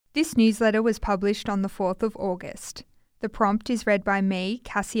This newsletter was published on the 4th of August. The prompt is read by me,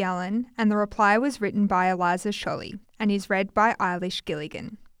 Cassie Allen, and the reply was written by Eliza Sholly and is read by Eilish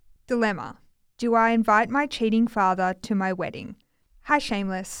Gilligan. Dilemma. Do I invite my cheating father to my wedding? Hi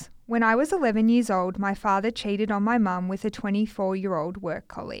Shameless. When I was 11 years old, my father cheated on my mum with a 24-year-old work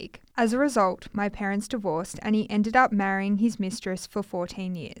colleague. As a result, my parents divorced and he ended up marrying his mistress for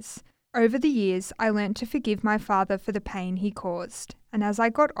 14 years. Over the years, I learnt to forgive my father for the pain he caused, and as I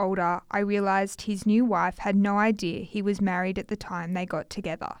got older, I realised his new wife had no idea he was married at the time they got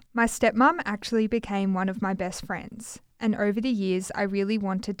together. My stepmom actually became one of my best friends, and over the years I really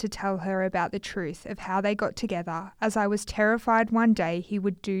wanted to tell her about the truth of how they got together, as I was terrified one day he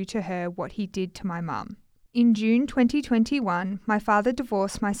would do to her what he did to my mum. In June 2021, my father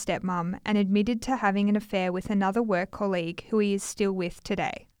divorced my stepmom and admitted to having an affair with another work colleague who he is still with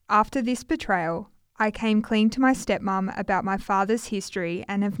today. After this betrayal, I came clean to my stepmom about my father's history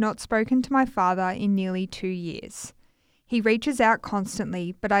and have not spoken to my father in nearly 2 years. He reaches out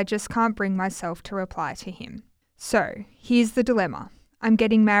constantly, but I just can't bring myself to reply to him. So, here's the dilemma. I'm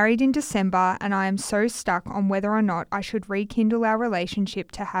getting married in December and I am so stuck on whether or not I should rekindle our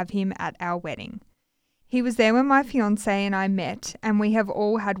relationship to have him at our wedding. He was there when my fiancé and I met, and we have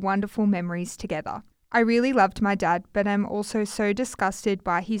all had wonderful memories together. I really loved my dad, but I'm also so disgusted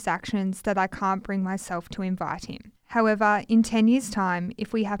by his actions that I can't bring myself to invite him. However, in 10 years' time,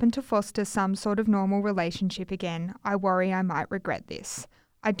 if we happen to foster some sort of normal relationship again, I worry I might regret this.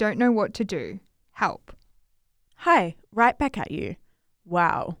 I don't know what to do. Help. Hi, right back at you.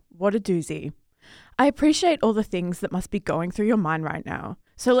 Wow, what a doozy. I appreciate all the things that must be going through your mind right now.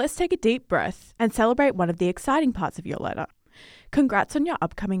 So let's take a deep breath and celebrate one of the exciting parts of your letter. Congrats on your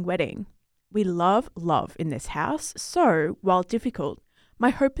upcoming wedding. We love in this house, so while difficult,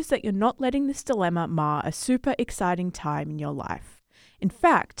 my hope is that you're not letting this dilemma mar a super exciting time in your life. In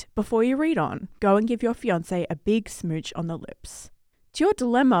fact, before you read on, go and give your fiancé a big smooch on the lips. To your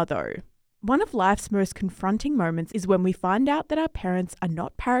dilemma though, one of life's most confronting moments is when we find out that our parents are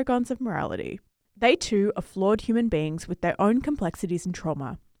not paragons of morality. They too are flawed human beings with their own complexities and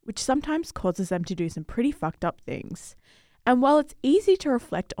trauma, which sometimes causes them to do some pretty fucked up things. And while it's easy to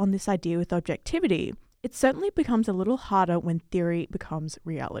reflect on this idea with objectivity, it certainly becomes a little harder when theory becomes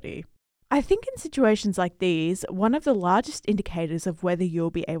reality. I think in situations like these, one of the largest indicators of whether you'll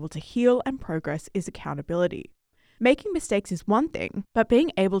be able to heal and progress is accountability. Making mistakes is one thing, but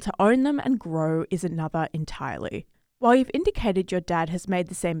being able to own them and grow is another entirely. While you've indicated your dad has made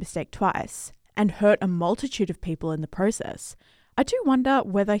the same mistake twice and hurt a multitude of people in the process, I do wonder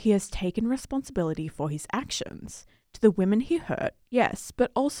whether he has taken responsibility for his actions. To the women he hurt, yes, but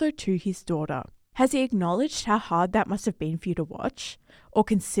also to his daughter. Has he acknowledged how hard that must have been for you to watch? Or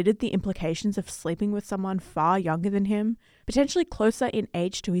considered the implications of sleeping with someone far younger than him, potentially closer in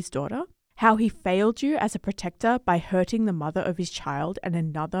age to his daughter? How he failed you as a protector by hurting the mother of his child and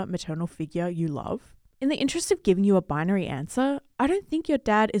another maternal figure you love? In the interest of giving you a binary answer, I don't think your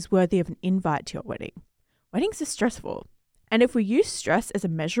dad is worthy of an invite to your wedding. Weddings are stressful. And if we use stress as a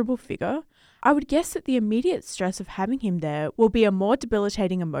measurable figure, I would guess that the immediate stress of having him there will be a more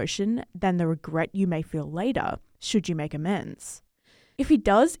debilitating emotion than the regret you may feel later, should you make amends. If he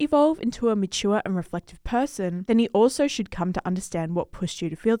does evolve into a mature and reflective person, then he also should come to understand what pushed you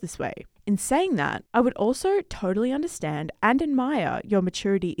to feel this way. In saying that, I would also totally understand and admire your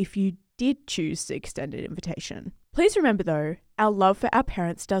maturity if you did choose to extend an invitation. Please remember though, our love for our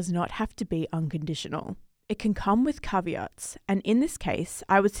parents does not have to be unconditional. It can come with caveats, and in this case,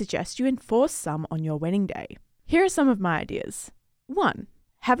 I would suggest you enforce some on your wedding day. Here are some of my ideas. 1.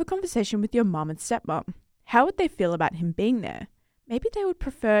 Have a conversation with your mum and stepmom. How would they feel about him being there? Maybe they would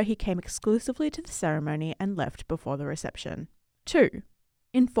prefer he came exclusively to the ceremony and left before the reception. 2.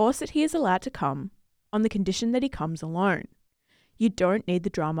 Enforce that he is allowed to come, on the condition that he comes alone. You don't need the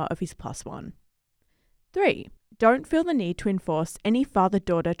drama of his +1. 3. Don't feel the need to enforce any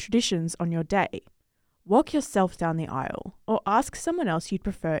father-daughter traditions on your day. Walk yourself down the aisle, or ask someone else you'd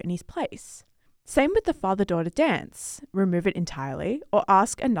prefer in his place. Same with the father-daughter dance. Remove it entirely, or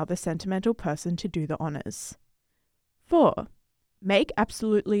ask another sentimental person to do the honours. 4. Make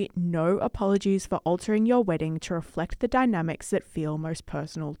absolutely no apologies for altering your wedding to reflect the dynamics that feel most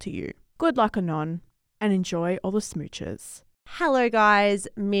personal to you. Good luck, Anon, and enjoy all the smooches. Hello guys,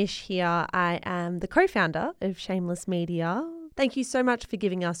 Mish here. I am the co-founder of Shameless Media. Thank you so much for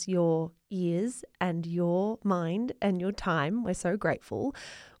giving us your ears and your mind and your time. We're so grateful.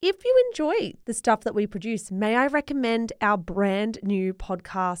 If you enjoy the stuff that we produce, may I recommend our brand new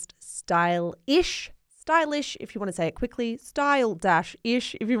podcast, Stylish if you want to say it quickly,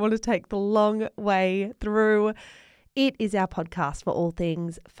 Style-ish if you want to take the long way through. It is our podcast for all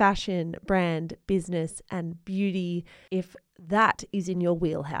things fashion, brand, business, and beauty. If that is in your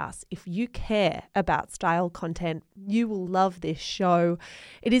wheelhouse, if you care about style content, you will love this show.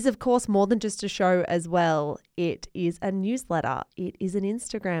 It is, of course, more than just a show as well. It is a newsletter. It is an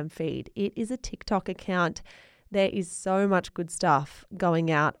Instagram feed. It is a TikTok account. There is so much good stuff going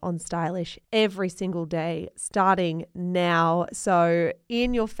out on Stylish every single day, starting now. So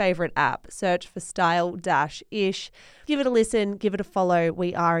in your favorite app, search for Style-ish. Give it a listen, give it a follow.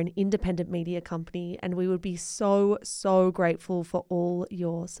 We are an independent media company and we would be so, so grateful for all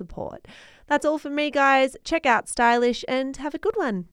your support. That's all from me, guys. Check out Stylish and have a good one.